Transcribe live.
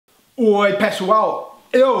Oi, pessoal,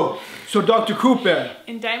 eu sou Dr. Cooper.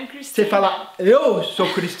 And I'm Christina. Você fala, eu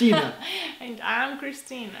sou Cristina. And I'm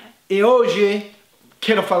Christina. E hoje,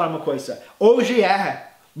 quero falar uma coisa. Hoje é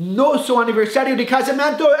nosso aniversário de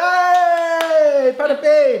casamento. Hey!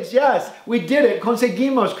 Parabéns! Yes, we did it.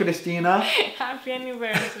 Conseguimos, Cristina. Happy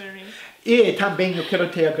anniversary. E também eu quero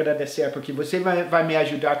te agradecer porque você vai me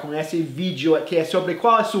ajudar com esse vídeo que é sobre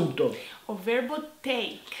qual assunto? O verbo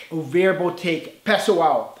take. O verbo take.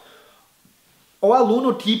 Pessoal, o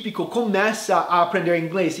aluno típico começa a aprender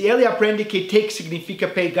inglês e ele aprende que take significa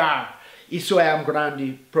pegar. Isso é um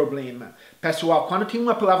grande problema. Pessoal, quando tem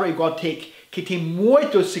uma palavra igual take, que tem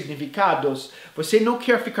muitos significados, você não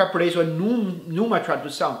quer ficar preso numa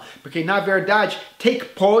tradução. Porque, na verdade, take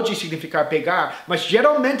pode significar pegar, mas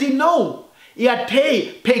geralmente não. E até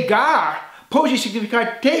pegar pode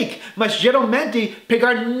significar take, mas geralmente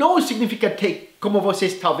pegar não significa take. Como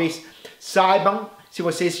vocês talvez saibam, se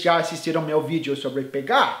vocês já assistiram meu vídeo sobre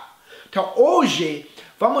pegar. Então, hoje,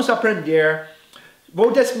 vamos aprender.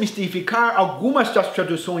 Vou desmistificar algumas das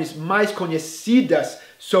traduções mais conhecidas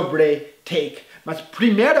sobre take. Mas,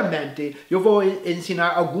 primeiramente, eu vou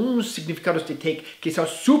ensinar alguns significados de take que são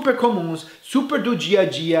super comuns, super do dia a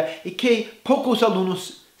dia e que poucos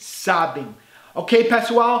alunos sabem. Ok,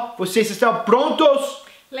 pessoal? Vocês estão prontos?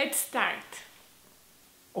 Let's start.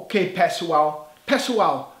 Ok, pessoal.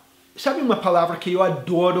 Pessoal, sabe uma palavra que eu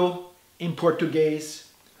adoro em português?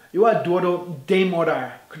 Eu adoro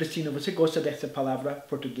demorar. Cristina, você gosta dessa palavra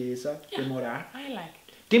portuguesa? Yeah, demorar? I like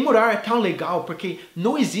it. Demorar é tão legal porque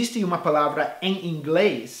não existe uma palavra em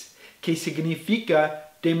inglês que significa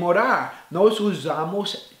demorar. Nós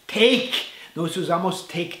usamos take. Nós usamos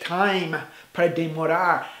take time para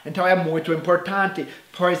demorar. Então é muito importante.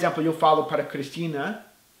 Por exemplo, eu falo para Cristina.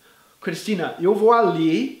 Cristina, eu vou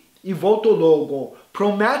ali e volto logo.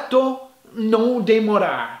 Prometo não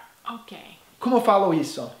demorar. Okay. Como eu falo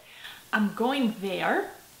isso? I'm going there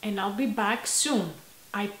and I'll be back soon.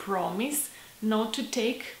 I promise not to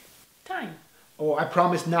take time. Or I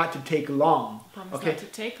promise not to take long. Promise Okay. not to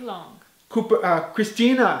take long. Cooper,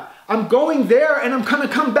 Christina, I'm going there and I'm gonna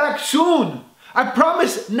come back soon. I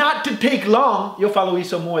promise not to take long. Eu falo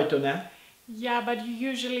isso muito, né? Yeah, but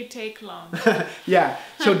you usually take long. Yeah.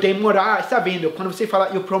 So demorar, está vendo? Quando você fala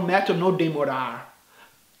eu prometo não demorar.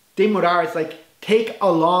 Demorar is like take a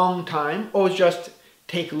long time or just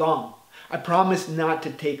take long. I promise not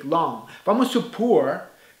to take long. Vamos supor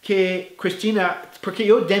que Cristina, porque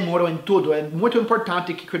eu demoro em tudo, é muito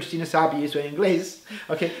importante que Cristina sabe isso em inglês,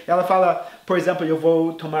 ok? Ela fala, por exemplo, eu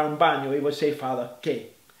vou tomar um banho e você fala,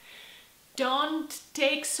 ok? Don't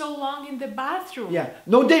take so long in the bathroom. Yeah.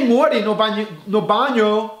 Não demore no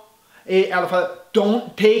banho. E ela fala,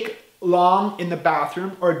 don't take long in the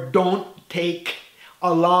bathroom or don't take a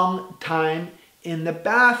long time in the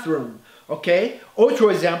bathroom, ok? Outro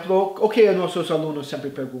exemplo, o que nossos alunos sempre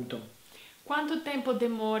perguntam? Quanto tempo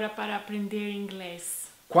demora para aprender inglês?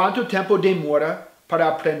 Quanto tempo demora para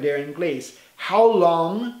aprender inglês? How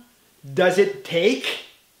long does it take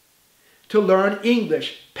to learn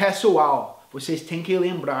English? Pessoal, vocês têm que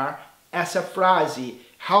lembrar essa frase.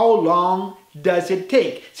 How long does it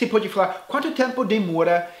take? Você pode falar, quanto tempo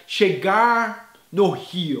demora chegar no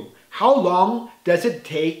Rio? How long does it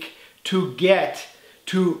take to get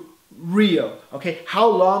to Rio? Okay? How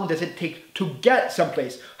long does it take to get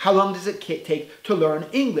someplace? How long does it take to learn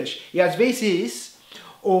English? E às vezes,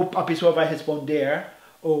 a pessoa vai responder,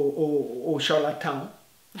 o charlatão,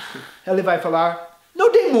 ele vai falar, não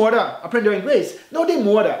demora aprender inglês, não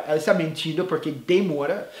demora. Ela está mentindo porque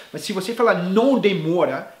demora, mas se você falar não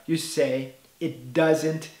demora, you say, it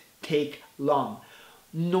doesn't take long.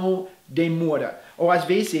 Não demora. Ou às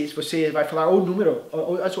vezes você vai falar o número,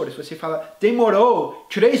 ou as horas. Você fala, demorou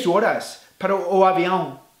 3 horas para o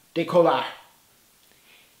avião decolar.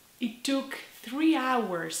 It took 3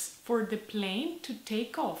 hours for the plane to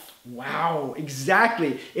take off. Wow,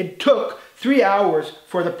 exactly. It took 3 hours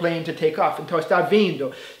for the plane to take off. Então está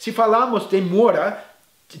vendo. Se falamos demora,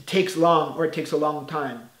 it takes long or it takes a long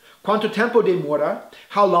time. Quanto tempo demora?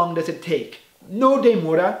 How long does it take? Não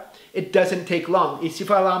demora, it doesn't take long. E se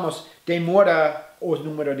falamos demora o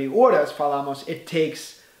número de horas, falamos it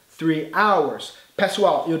takes 3 hours.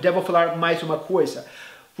 Pessoal, eu devo falar mais uma coisa.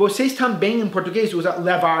 Vocês também em português usam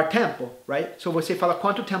levar tempo, right? So você fala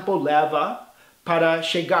quanto tempo leva para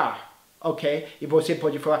chegar, ok? E você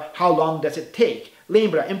pode falar how long does it take?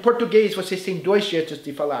 Lembra, em português vocês têm 2 jeitos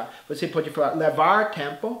de falar. Você pode falar levar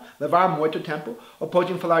tempo, levar muito tempo, ou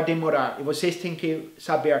podem falar demorar. E vocês têm que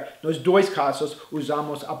saber, nos 2 casos,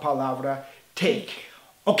 usamos a palavra take.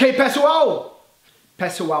 Ok, pessoal?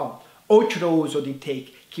 Pessoal, outro uso de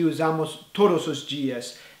take que usamos todos os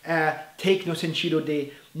dias take no sentido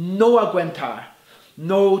de não aguentar,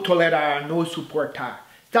 não tolerar, não suportar.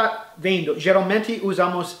 Tá vendo? Geralmente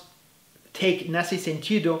usamos take nesse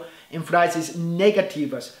sentido em frases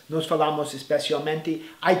negativas. Nós falamos especialmente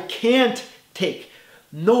I can't take.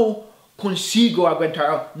 Não consigo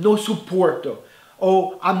aguentar, não suporto.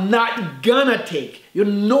 Ou I'm not gonna take. Eu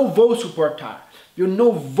não vou suportar. Eu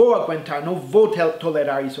não vou aguentar, não vou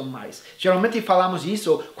tolerar isso mais. Geralmente falamos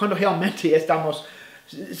isso quando realmente estamos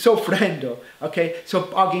sofrendo, ok? So,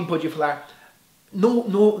 alguém pode falar,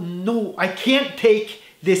 no, I can't take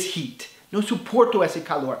this heat. Não suporto esse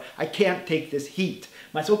calor. I can't take this heat.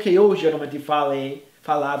 Mas o que eu geralmente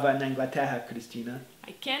falava na Inglaterra, Cristina?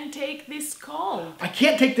 I can't take this cold. I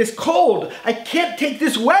can't take this cold. I can't take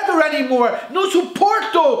this weather anymore. Não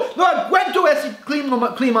suporto. Não aguento esse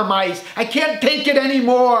clima mais. I can't take it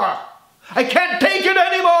anymore. I can't take it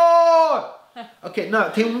anymore. Ok, não,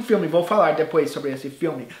 tem um filme, vou falar depois sobre esse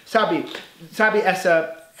filme. Sabe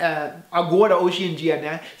essa... agora, hoje em dia,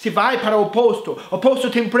 né? Se vai para o posto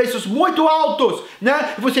tem preços muito altos,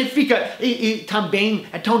 né? Você fica, e também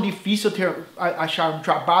é tão difícil achar um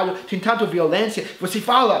trabalho, tem tanta violência, você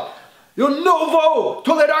fala, eu não vou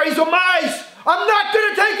tolerar isso mais, I'm not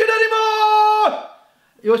gonna take it anymore!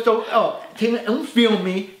 Tem um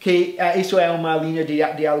filme que isso é uma linha de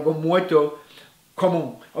diálogo muito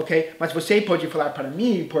comum, ok? Mas você pode falar para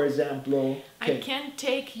mim, por exemplo... I can't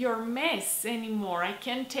take your mess anymore. I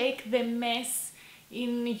can't take the mess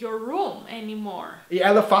in your room anymore. E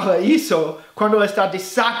ela fala isso quando ela está de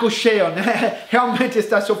saco cheio, né? Realmente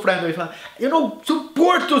está sofrendo. Ela fala, eu não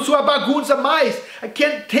suporto sua bagunça mais. I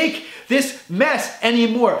can't take this mess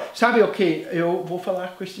anymore. Sabe o que eu vou falar,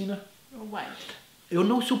 Cristina? What? Eu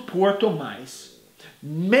não suporto mais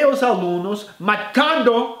meus alunos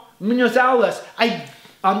matando minhas aulas.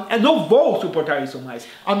 Eu não vou suportar isso mais.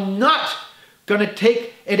 I'm not gonna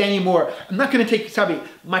take it anymore. I'm not gonna take,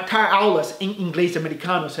 matar aulas em inglês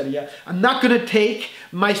americano seria. I'm not gonna take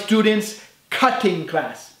my students cutting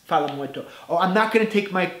class. Fala muito. Or I'm not gonna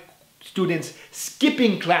take my students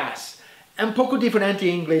skipping class. É um pouco diferente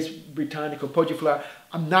em inglês britânico. Pode falar,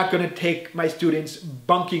 I'm not gonna take my students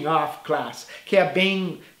bunking off class. Que é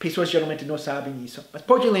bem, pessoas geralmente não sabem isso. Mas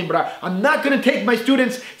pode lembrar, I'm not gonna take my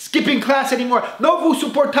students skipping class anymore. Não vou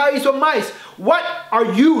suportar isso mais. What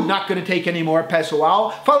are you not gonna take anymore,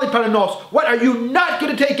 pessoal? Fale para nós. What are you not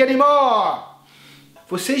gonna take anymore?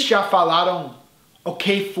 Vocês já falaram o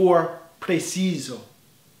que for preciso?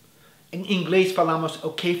 Em inglês falamos o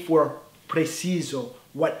que for preciso.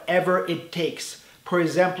 Whatever it takes. Por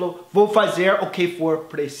exemplo, vou fazer o que for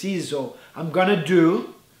preciso. I'm gonna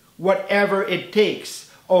do whatever it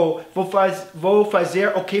takes. Ou vou fazer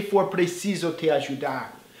o que for preciso te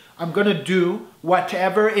ajudar. I'm gonna do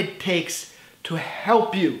whatever it takes to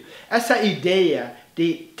help you. Essa ideia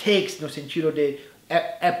de takes no sentido de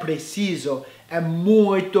é preciso é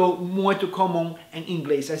muito comum em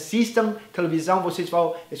inglês. Assistam televisão, vocês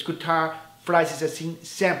vão escutar frases assim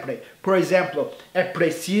sempre. Por exemplo, é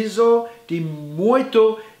preciso de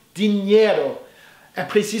muito dinheiro. É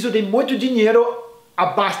preciso de muito dinheiro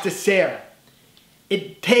abastecer.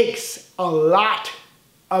 It takes a lot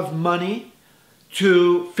of money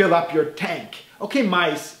to fill up your tank. Okay,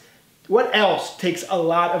 mas what else takes a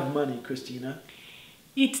lot of money, Christina?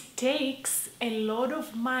 It takes a lot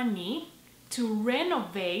of money to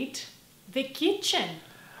renovate the kitchen.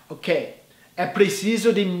 Ok. É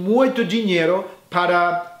preciso de muito dinheiro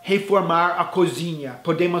para reformar a cozinha.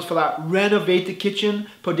 Podemos falar renovate the kitchen.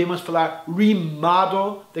 Podemos falar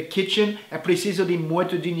remodel the kitchen. É preciso de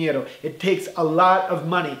muito dinheiro. It takes a lot of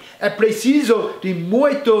money. É preciso de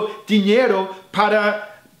muito dinheiro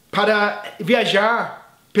para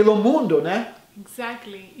viajar pelo mundo, né?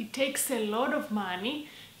 Exactly. It takes a lot of money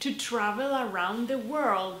to travel around the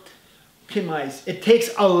world. O que mais? It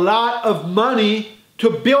takes a lot of money to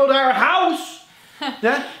build our house.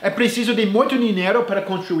 Né? É preciso de muito dinheiro para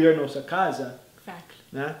construir nossa casa. Exactly.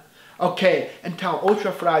 Né? Ok, então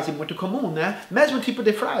outra frase muito comum, né? Mesmo tipo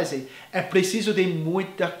de frase. É preciso de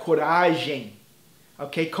muita coragem.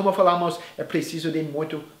 Ok, como falamos, é preciso de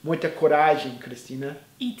muita coragem, Cristina.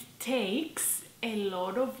 It takes a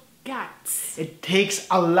lot of guts. It takes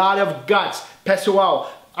a lot of guts.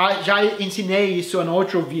 Pessoal, já ensinei isso em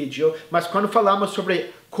outro vídeo, mas quando falamos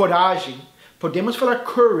sobre coragem, podemos falar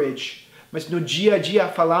courage, mas no dia a dia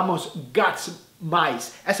falamos guts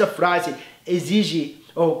mais. Essa frase exige,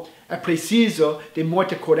 é preciso de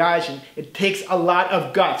muita coragem. It takes a lot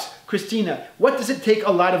of guts. Christina, what does it take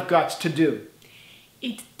a lot of guts to do?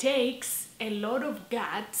 It takes a lot of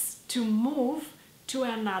guts to move to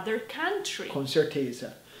another country. Com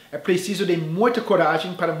certeza. É preciso de muita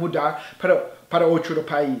coragem para mudar para para outro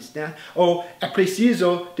país, né? Ou é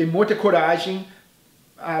preciso de muita coragem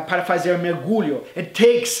para fazer mergulho. It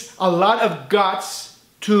takes a lot of guts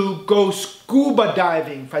to go scuba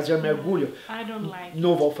diving, fazer mergulho. I don't like.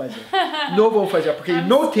 Não vou fazer. Não vou fazer, porque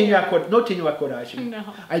não tenho a coragem. No.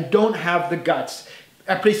 I don't have the guts.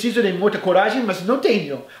 É preciso de muita coragem, mas não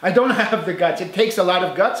tenho. I don't have the guts. It takes a lot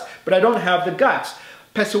of guts, but I don't have the guts.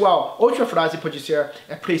 Pessoal, outra frase pode ser: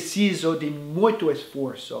 é preciso de muito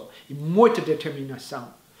esforço e muita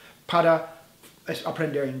determinação para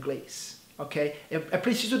aprender inglês. Ok? É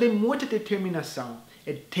preciso de muita determinação.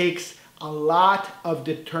 It takes a lot of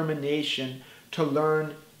determination to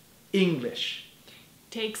learn English.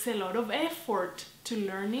 Takes a lot of effort to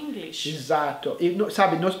learn English. Exato. E,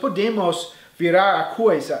 sabe, nós podemos virar a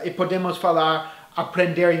coisa e podemos falar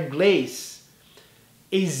aprender inglês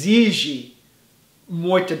exige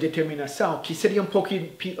muita determinação, que seria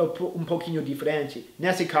um pouquinho diferente.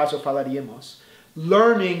 Nesse caso, falaríamos: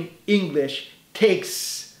 learning English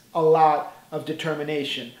takes a lot of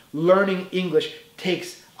determination. Learning English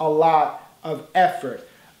takes a lot of effort.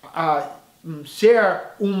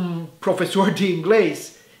 Ser professor de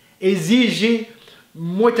inglês exige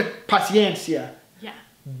muita paciência. Yeah.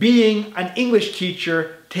 Being an English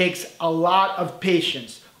teacher takes a lot of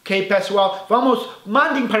patience. Ok, pessoal?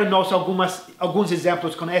 Mandem para nós alguns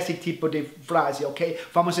exemplos com esse tipo de frase, ok?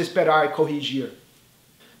 Vamos esperar e corrigir.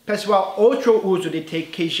 Pessoal, outro uso de take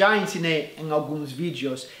que já ensinei em alguns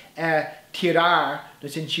vídeos é tirar, no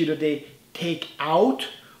sentido de take out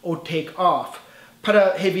ou take off.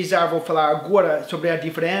 Para revisar, vou falar agora sobre a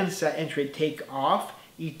diferença entre take off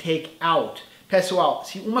e take out. Pessoal,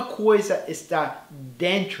 se uma coisa está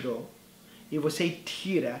dentro e você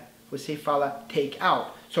tira, você fala take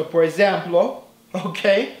out. So, por exemplo,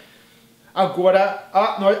 ok? Agora,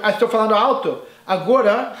 estou falando alto.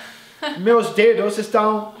 Agora, meus dedos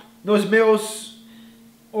estão nos meus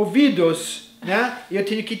ouvidos, né? E eu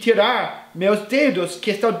tenho que tirar meus dedos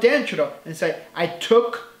que estão dentro. And say, I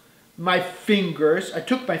took my fingers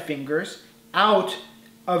out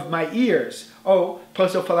of my ears. Ou,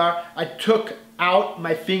 posso falar, I took out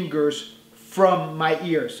my fingers from my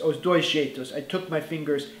ears. Os dois jeitos. I took my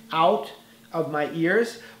fingers out of my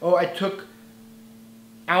ears, or I took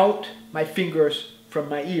out my fingers from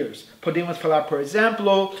my ears. Podemos falar, por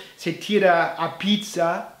exemplo, se tira a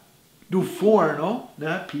pizza do forno,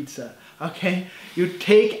 né? Pizza, okay? You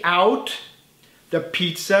take out the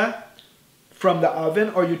pizza from the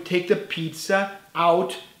oven, or you take the pizza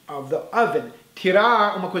out of the oven.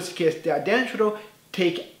 Tirar uma coisa que está dentro,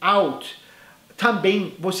 take out.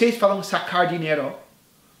 Também, vocês falam sacar dinheiro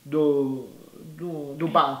do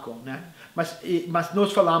banco, né? Mas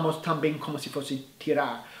nós falamos também como se fosse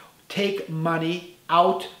tirar. Take money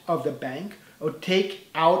out of the bank, ou take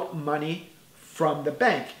out money from the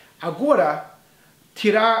bank. Agora,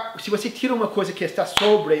 tirar, se você tira uma coisa que está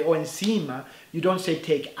sobre ou em cima, you don't say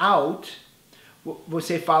take out,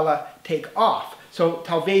 você fala take off. So,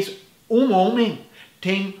 talvez um homem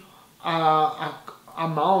tem a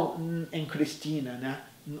mão em Cristina, né?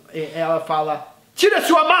 Ela fala, tira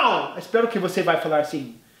sua mão! Espero que você vai falar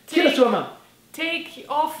assim. Tira sua mão. Take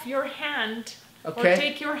off your hand. Okay. Or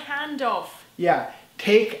take your hand off. Yeah.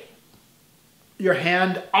 Take your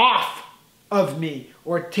hand off of me.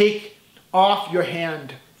 Or take off your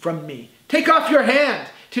hand from me. Take off your hand.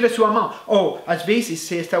 Tira sua mão. Ou, às vezes,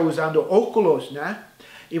 você está usando óculos, né?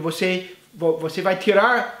 E você vai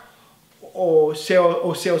tirar os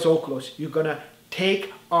seus óculos. You're gonna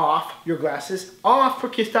take off your glasses. Off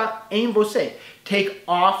porque está em você. Take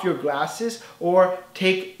off your glasses or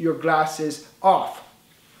take your glasses off.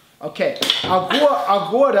 Ok.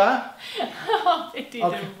 Agora... It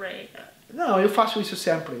didn't break. Não, eu faço isso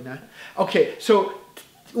sempre, né? Ok, so,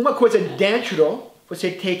 uma coisa dentro,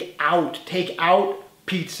 você take out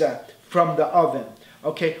pizza from the oven.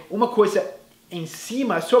 Ok? Uma coisa em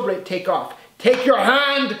cima, sobre take off. Take your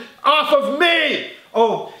hand off of me!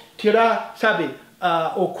 Ou tirar, sabe,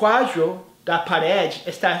 o quadro da parede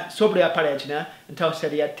está sobre a parede, né? Então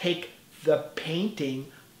seria take the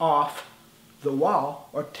painting off the wall,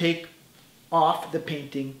 or take off the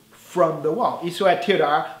painting from the wall. Isso é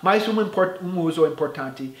tirar, mais um uso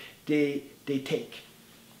importante de take.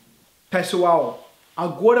 Pessoal,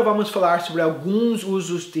 agora vamos falar sobre alguns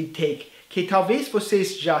usos de take, que talvez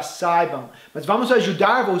vocês já saibam, mas vamos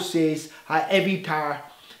ajudar vocês a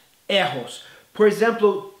evitar erros. Por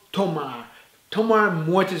exemplo, tomar. Tomar,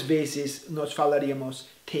 muitas vezes, nós falaríamos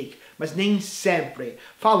take, mas nem sempre.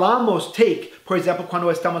 Falamos take, por exemplo, quando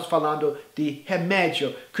estamos falando de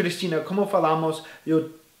remédio. Cristina, como falamos,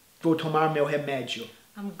 eu vou tomar meu remédio?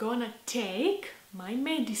 I'm gonna take my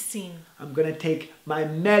medicine. I'm gonna take my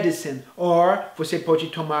medicine. Or você pode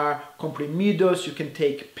tomar comprimidos. You can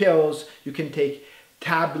take pills. You can take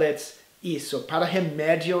tablets. Isso. Para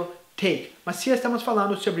remédio, take. Mas se estamos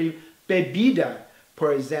falando sobre bebida,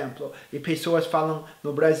 por exemplo, e pessoas falam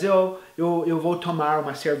no Brasil, eu vou tomar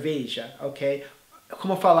uma cerveja, ok?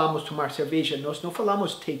 Como falamos tomar cerveja, nós não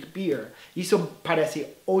falamos take beer. Isso parece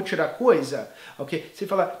outra coisa, ok? Se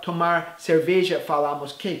falar tomar cerveja,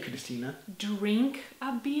 falamos que, Cristina? Drink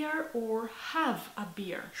a beer or have a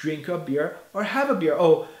beer. Drink a beer or have a beer.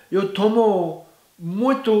 Oh, eu tomo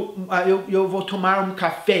muito, eu vou tomar um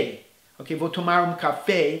café. Ok, vou tomar um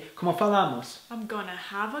café, como falamos? I'm gonna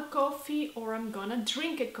have a coffee or I'm gonna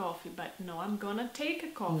drink a coffee, but no, I'm gonna take a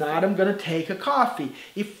coffee. Not I'm gonna take a coffee.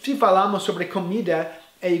 E se falamos sobre comida,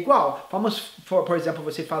 é igual. Vamos, por exemplo,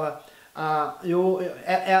 você fala,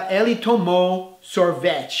 ele tomou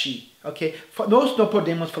sorvete, ok? Nós não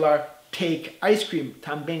podemos falar take ice cream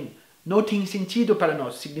também. Não tem sentido para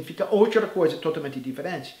nós, significa outra coisa totalmente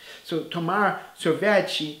diferente. So, tomar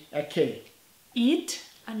sorvete é que?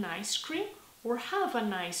 Eat an ice cream or have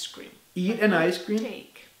an ice cream. Eat an ice cream.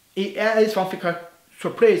 Take. E eles vão ficar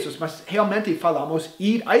surpresos, mas realmente falamos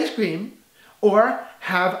eat ice cream or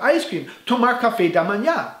have ice cream. Tomar café da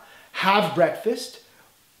manhã. Have breakfast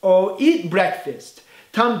ou eat breakfast.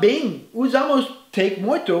 Também usamos take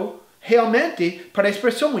muito realmente para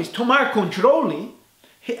expressões. Tomar controle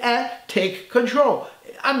é take control.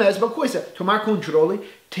 A mesma coisa. Tomar controle,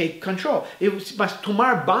 take control. Mas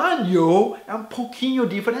tomar banho é um pouquinho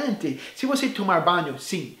diferente. Se você tomar banho,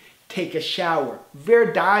 sim, take a shower.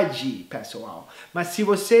 Verdade, pessoal. Mas se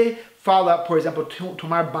você fala, por exemplo,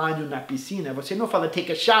 tomar banho na piscina, você não fala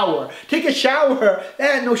take a shower. Take a shower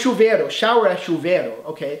é no chuveiro. Shower é chuveiro,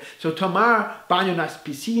 ok? So tomar banho na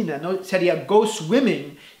piscina seria go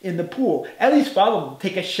swimming in the pool. Eles falam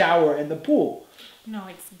take a shower in the pool. No,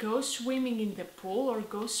 it's go swimming in the pool or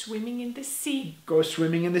go swimming in the sea. Go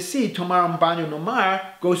swimming in the sea. Tomar banho no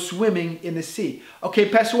mar. Go swimming in the sea. Ok,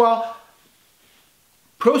 pessoal?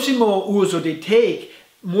 Próximo uso de take,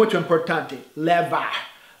 muito importante.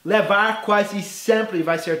 Levar. Levar quase sempre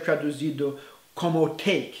vai ser traduzido como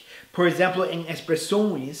take. Por exemplo, em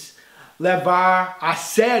expressões, levar a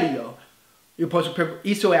sério. Eu posso perguntar,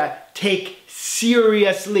 isso é take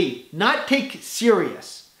seriously. Not take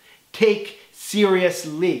serious. Take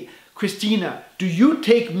seriously. Christina, do you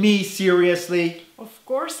take me seriously? Of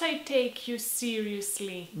course I take you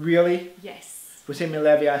seriously. Really? Yes. Você me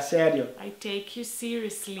leva a sério? I take you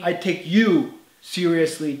seriously. I take you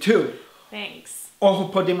seriously too. Thanks. Ou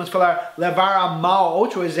podemos falar levar a mal,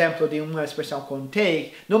 outro exemplo de uma expressão com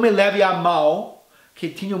take. Não me leve a mal, que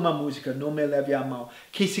tinha uma música, não me leve a mal,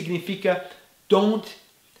 que significa don't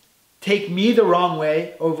take me the wrong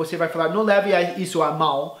way, ou você vai falar, não leve isso a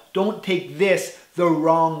mal, don't take this the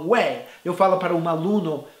wrong way. Eu falo para um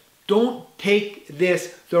aluno, don't take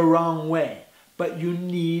this the wrong way, but you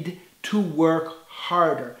need to work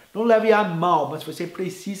harder. Não leve a mal, mas você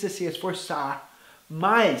precisa se esforçar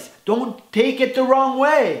mais. Don't take it the wrong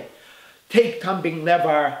way. Take também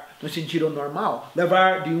levar no sentido normal,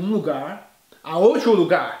 levar de um lugar a outro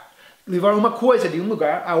lugar. Levar uma coisa de um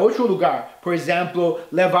lugar a outro lugar. Por exemplo,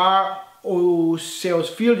 levar os seus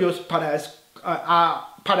filhos para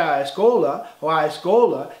a escola, ou a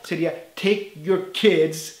escola, seria take your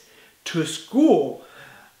kids to school.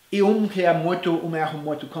 E que é um erro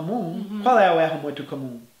muito comum. Qual é o erro muito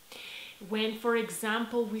comum? When, for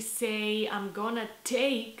example, we say, I'm gonna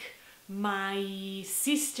take my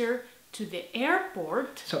sister to the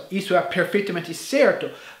airport. So, isso é perfeitamente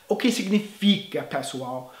certo. O que significa,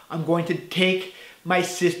 pessoal? I'm going to take my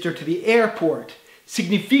sister to the airport.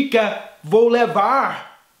 Significa vou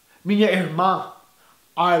levar minha irmã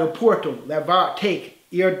ao aeroporto. Levar, take,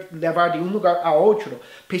 levar de um lugar a outro.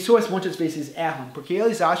 Pessoas muitas vezes erram, porque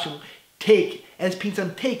eles acham take, eles pensam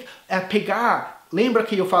take é pegar. Lembra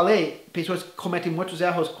que eu falei, pessoas cometem muitos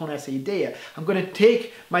erros com essa ideia. I'm going to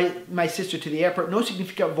take my sister to the airport. Não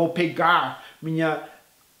significa vou pegar minha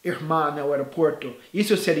irmã no aeroporto.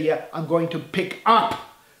 Isso seria I'm going to pick up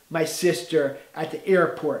my sister at the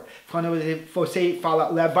airport. Quando você fala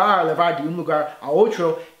levar de um lugar a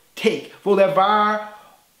outro, take. Vou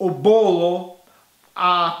levar o bolo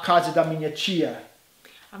à casa da minha tia.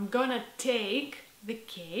 I'm gonna take the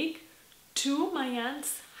cake to my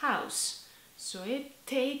aunt's house. So é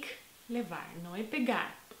take, levar, não é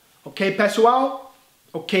pegar. Ok, pessoal?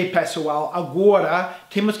 Ok, pessoal. Agora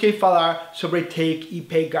temos que falar sobre take e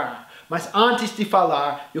pegar. Mas antes de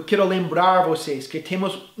falar, eu quero lembrar vocês que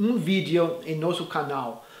temos um vídeo em nosso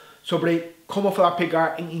canal sobre como falar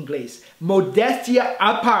pegar em inglês. Modéstia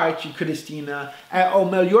à parte, Cristina, é o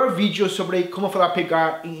melhor vídeo sobre como falar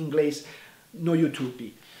pegar em inglês no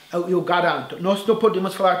YouTube. Eu garanto. Nós não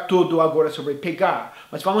podemos falar tudo agora sobre pegar,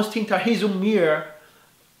 mas vamos tentar resumir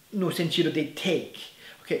no sentido de take.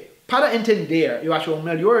 Okay? Para entender, eu acho o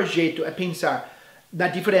melhor jeito é pensar na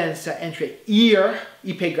diferença entre ir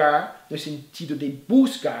e pegar, no sentido de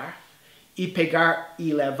buscar, e pegar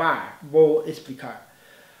e levar. Vou explicar.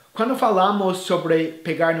 Quando falamos sobre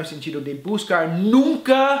pegar no sentido de buscar,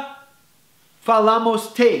 nunca falamos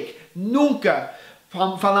take. Nunca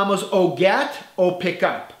falamos ou get ou pick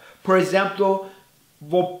up. Por exemplo,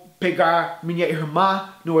 vou pegar minha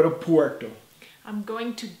irmã no aeroporto. I'm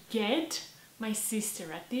going to get my sister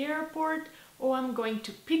at the airport, or I'm going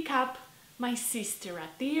to pick up my sister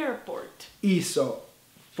at the airport. Isso.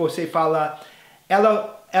 Você fala,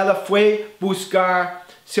 ela foi buscar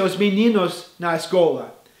seus meninos na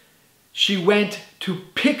escola. She went to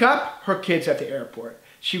pick up her kids at the airport.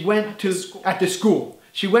 She went at the school.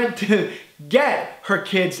 She went to get her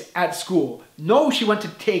kids at school. No, she went to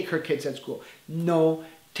take her kids at school. Não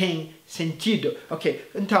tem sentido. Ok,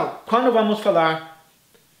 então, quando vamos falar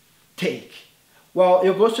take? Well,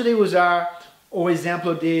 eu gosto de usar o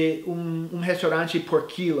exemplo de um restaurante por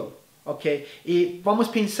quilo. Ok? E vamos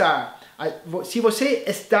pensar, se você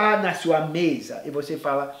está na sua mesa e você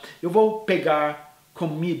fala, eu vou pegar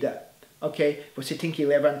comida. Ok? Você tem que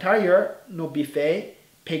levantar, ir no buffet,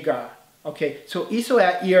 pegar. Ok? So, isso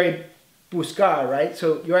é ir e buscar, right?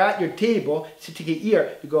 So, you're at your table, você tem que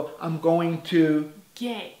ir, you go, I'm going to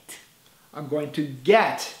get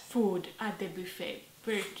food at the buffet.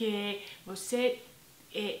 Porque você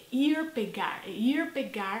ir pegar. Ir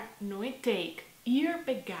pegar não é take. Ir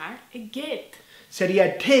pegar é get.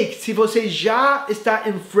 Seria take se você já está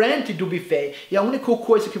em frente do buffet e a única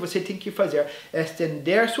coisa que você tem que fazer é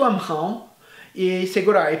estender sua mão e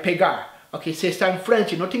segurar e pegar. Ok? Você está em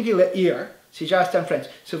frente, não tem que ir, você já está em frente.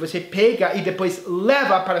 Se você pega e depois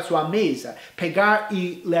leva para sua mesa, pegar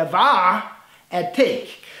e levar é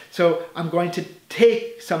take. So, I'm going to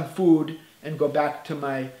take some food and go back to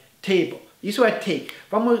my table. Isso é take.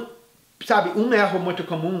 Vamos, sabe, um erro muito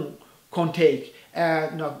comum com take é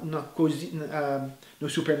no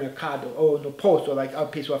supermercado ou no posto, like a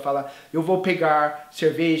pessoa fala, eu vou pegar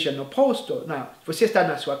cerveja no posto. Não, você está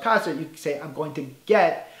na sua casa, you say, I'm going to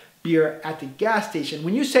get beer at the gas station.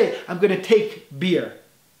 When you say, I'm going to take beer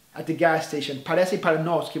at the gas station, parece para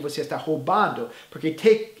nós que você está roubando, porque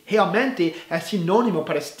take realmente é sinônimo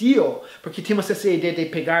para steal, porque temos essa ideia de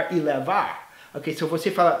pegar e levar. Ok, se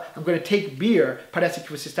você fala, I'm going to take beer, parece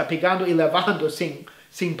que você está pegando e levando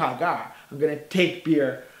sem pagar. I'm going to take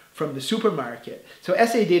beer from the supermarket. So,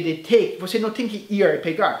 essa ideia de take, você não tem que ir e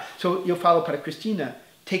pegar. So, eu falo para Cristina,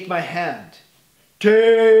 take my hand.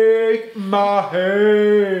 Take my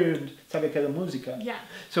hand. Sabe aquela música? Yeah.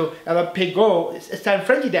 So, ela pegou, está em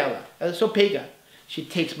frente dela, ela só pega. She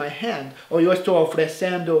takes my hand. Ou eu estou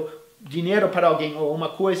oferecendo dinheiro para alguém ou uma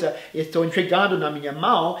coisa, estou entregando na minha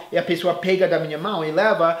mão e a pessoa pega da minha mão e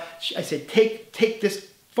leva. I say, take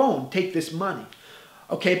this phone, take this money.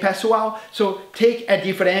 Ok, pessoal? So, take é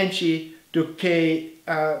diferente do que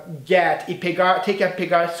get e pegar. Take é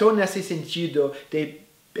pegar só nesse sentido de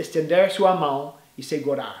estender sua mão e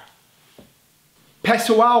segurar.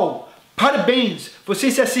 Pessoal, parabéns!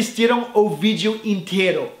 Vocês assistiram o vídeo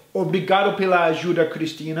inteiro. Obrigado pela ajuda,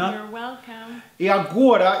 Cristina. You're welcome. E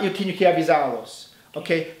agora eu tenho que avisá-los.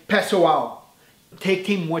 Ok? Pessoal, take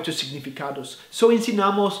tem muitos significados. Só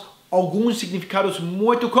ensinamos alguns significados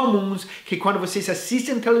muito comuns que quando vocês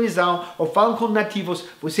assistem televisão ou falam com nativos,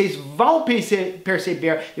 vocês vão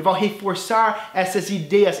perceber e vão reforçar essas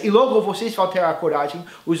ideias. E logo vocês vão ter a coragem de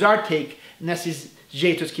usar take nesses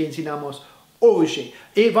jeitos que ensinamos hoje.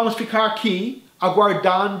 E vamos ficar aqui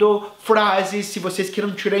aguardando frases se vocês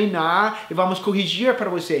querem treinar e vamos corrigir para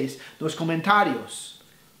vocês nos comentários.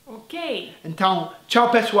 Ok. Então, tchau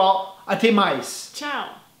pessoal, até mais.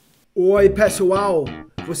 Tchau. Oi pessoal,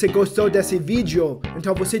 você gostou desse vídeo?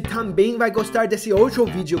 Então você também vai gostar desse outro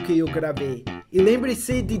vídeo que eu gravei. E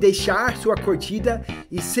lembre-se de deixar sua curtida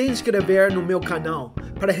e se inscrever no meu canal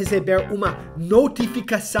para receber uma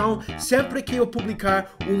notificação sempre que eu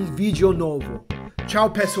publicar um vídeo novo. Tchau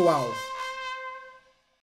pessoal!